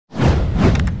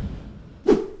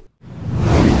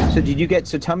So did you get,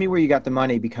 so tell me where you got the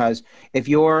money, because if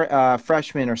you're a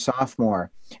freshman or sophomore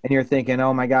and you're thinking,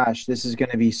 oh my gosh, this is going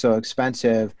to be so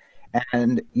expensive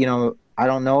and, I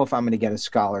don't know if I'm going to get a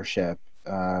scholarship.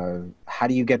 How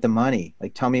do you get the money?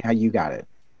 Like, tell me how you got it.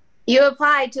 You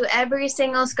apply to every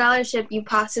single scholarship you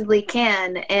possibly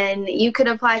can, and you could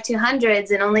apply to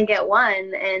hundreds and only get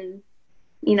one, and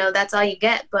that's all you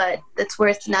get, but it's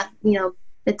worth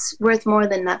it's worth more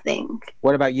than nothing.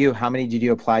 What about you? How many did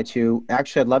you apply to?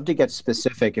 Actually, I'd love to get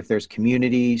specific if there's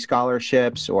community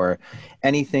scholarships or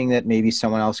anything that maybe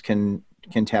someone else can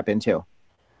tap into.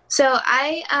 So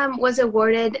I was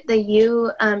awarded the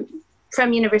U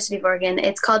from University of Oregon.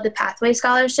 It's called the Pathway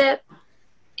Scholarship,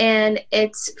 and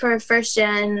it's for first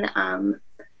gen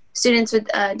students with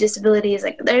disabilities.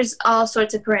 Like, there's all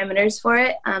sorts of parameters for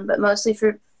it, but mostly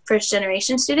for first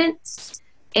generation students.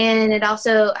 And it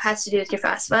also has to do with your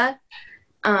FAFSA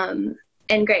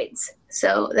and grades.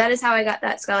 So that is how I got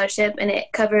that scholarship, and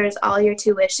it covers all your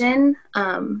tuition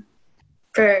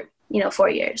for 4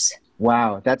 years.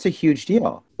 Wow, that's a huge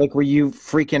deal. Like, were you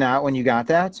freaking out when you got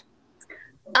that?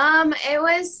 It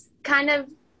was kind of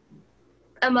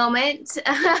a moment.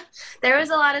 There was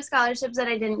a lot of scholarships that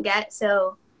I didn't get,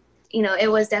 so it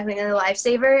was definitely a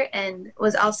lifesaver, and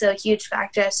was also a huge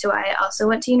factor as to why I also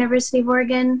went to University of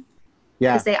Oregon.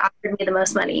 Yeah. Because they offered me the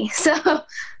most money. So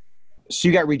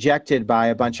you got rejected by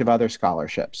a bunch of other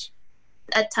scholarships?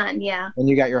 A ton, yeah. And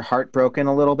you got your heart broken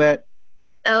a little bit?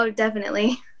 Oh,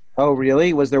 definitely. Oh,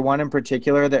 really? Was there one in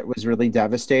particular that was really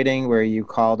devastating where you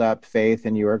called up Faith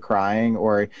and you were crying,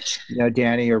 or,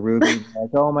 Danny or Ruby, like,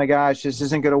 oh my gosh, this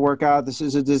isn't going to work out. This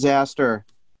is a disaster.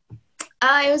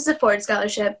 It was the Ford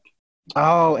Scholarship.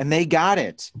 Oh, and they got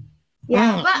it.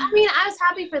 Yeah. But I was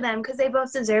happy for them because they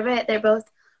both deserve it. They're both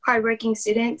hardworking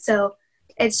students. So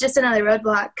it's just another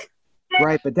roadblock.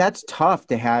 Right. But that's tough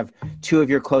to have two of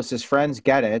your closest friends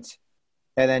get it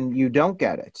and then you don't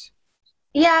get it.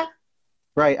 Yeah.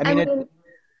 Right. I mean,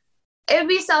 it would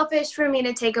be selfish for me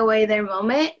to take away their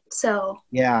moment. So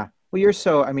yeah. Well, you're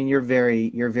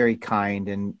very kind,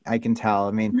 and I can tell.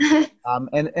 I mean,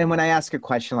 and when I ask a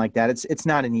question like that, it's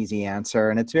not an easy answer,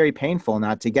 and it's very painful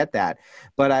not to get that.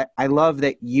 But I love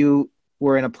that you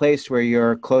were in a place where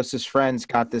your closest friends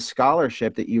got this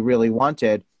scholarship that you really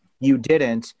wanted. You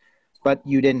didn't, but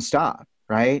you didn't stop,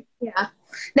 right? Yeah.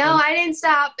 No, I didn't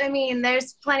stop. I mean,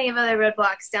 there's plenty of other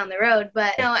roadblocks down the road,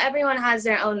 but everyone has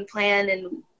their own plan,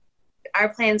 and our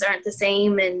plans aren't the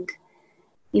same, and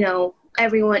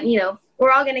everyone,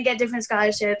 we're all going to get different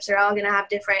scholarships. We're all going to have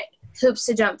different hoops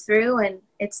to jump through, and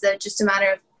it's just a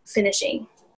matter of finishing.